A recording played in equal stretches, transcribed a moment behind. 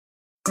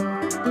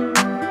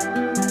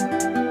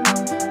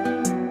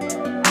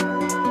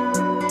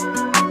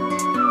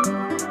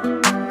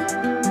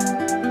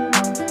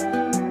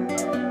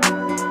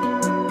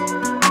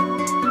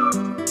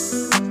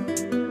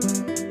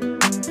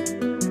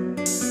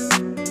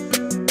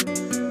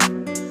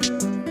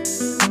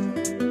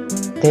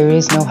There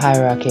is no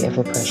hierarchy of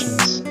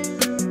oppressions,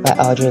 by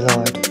Audre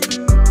Lorde.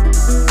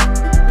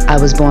 I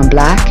was born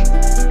black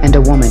and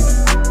a woman.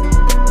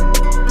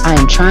 I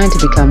am trying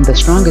to become the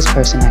strongest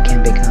person I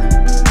can become,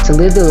 to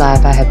live the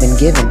life I have been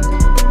given,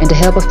 and to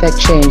help effect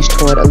change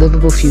toward a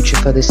livable future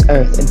for this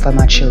earth and for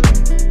my children.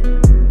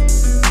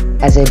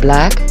 As a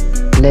black,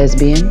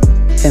 lesbian,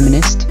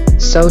 feminist,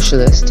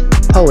 socialist,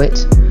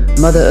 poet,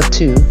 mother of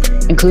two,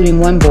 including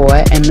one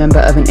boy and member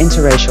of an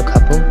interracial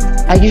couple,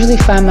 I usually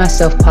find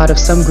myself part of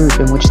some group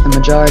in which the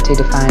majority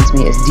defines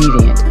me as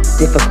deviant,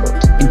 difficult,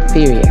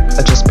 inferior,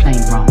 or just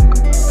plain wrong.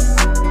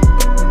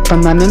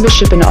 From my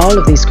membership in all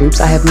of these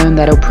groups, I have learned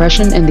that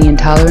oppression and the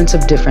intolerance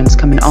of difference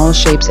come in all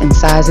shapes and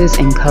sizes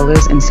and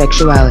colors and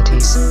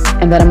sexualities,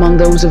 and that among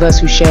those of us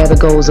who share the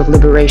goals of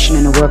liberation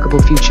and a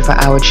workable future for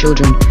our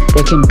children,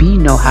 there can be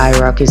no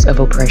hierarchies of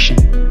oppression.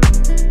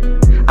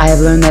 I have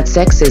learned that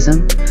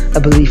sexism, a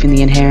belief in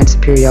the inherent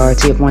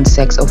superiority of one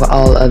sex over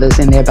all others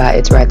and thereby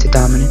its right to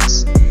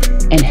dominance,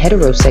 and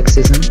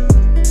heterosexism,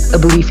 a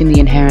belief in the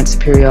inherent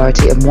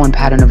superiority of one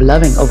pattern of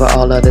loving over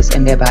all others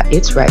and thereby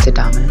its right to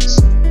dominance,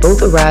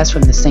 both arise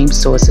from the same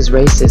source as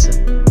racism,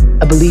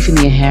 a belief in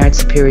the inherent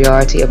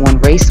superiority of one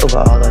race over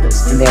all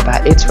others and thereby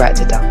its right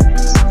to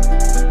dominance.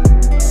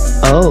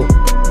 Oh,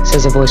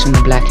 says a voice from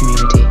the black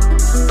community,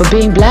 but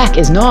being black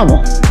is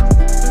normal.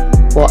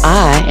 Well,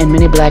 I and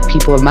many black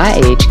people of my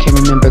age can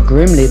remember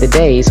grimly the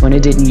days when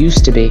it didn't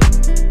used to be.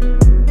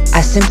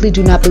 I simply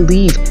do not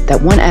believe that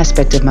one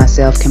aspect of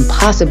myself can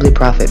possibly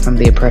profit from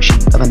the oppression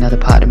of another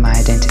part of my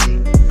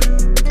identity.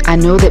 I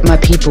know that my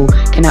people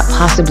cannot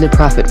possibly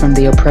profit from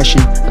the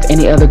oppression of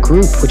any other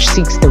group which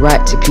seeks the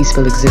right to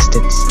peaceful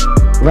existence.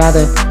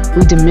 Rather,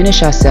 we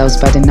diminish ourselves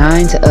by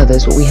denying to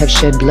others what we have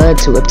shed blood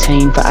to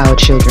obtain for our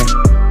children.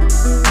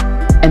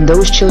 And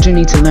those children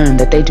need to learn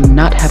that they do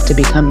not have to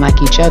become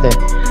like each other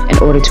in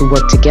order to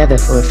work together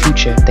for a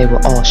future they will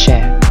all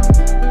share.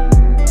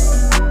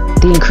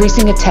 The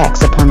increasing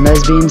attacks upon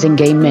lesbians and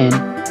gay men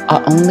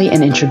are only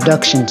an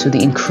introduction to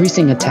the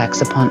increasing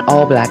attacks upon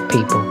all black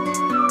people.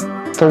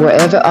 For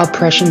wherever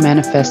oppression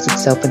manifests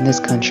itself in this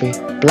country,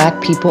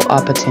 black people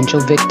are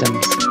potential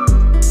victims.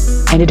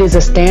 And it is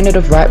a standard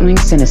of right-wing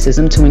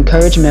cynicism to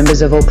encourage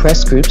members of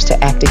oppressed groups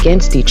to act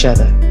against each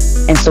other.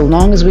 And so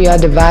long as we are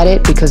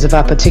divided because of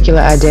our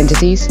particular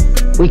identities,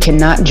 we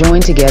cannot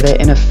join together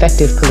in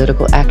effective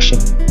political action.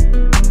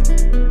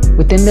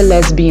 Within the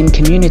lesbian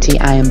community,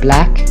 I am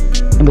black,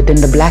 and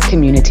within the black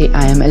community,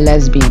 I am a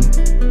lesbian.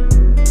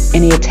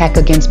 Any attack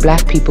against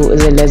black people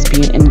is a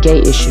lesbian and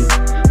gay issue,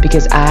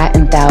 because I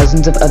and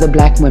thousands of other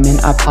black women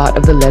are part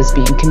of the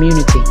lesbian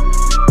community.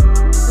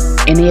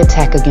 Any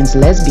attack against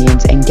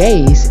lesbians and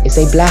gays is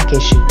a black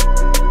issue,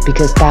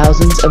 because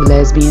thousands of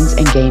lesbians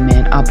and gay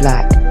men are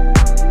black.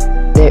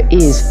 There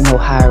is no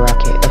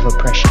hierarchy of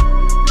oppression.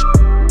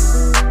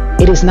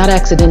 It is not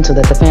accidental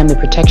that the Family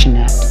Protection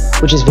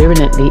Act, which is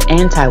virulently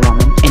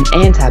anti-woman and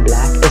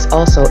anti-black, is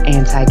also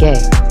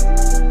anti-gay.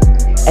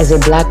 As a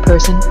black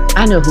person,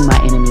 I know who my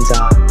enemies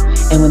are.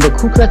 And when the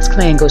Ku Klux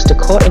Klan goes to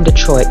court in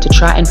Detroit to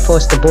try and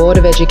force the Board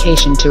of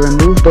Education to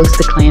remove both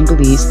the Klan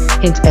beliefs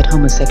hint at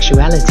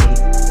homosexuality,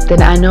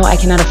 then I know I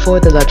cannot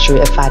afford the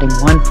luxury of fighting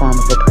one form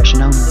of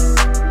oppression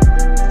only.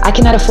 I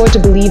cannot afford to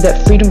believe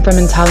that freedom from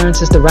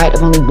intolerance is the right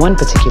of only one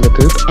particular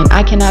group, and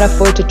I cannot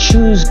afford to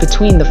choose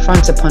between the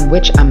fronts upon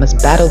which I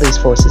must battle these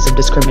forces of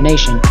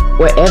discrimination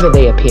wherever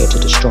they appear to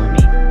destroy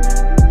me.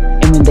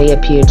 And when they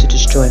appear to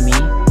destroy me,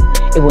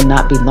 it will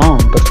not be long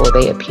before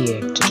they appear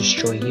to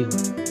destroy you.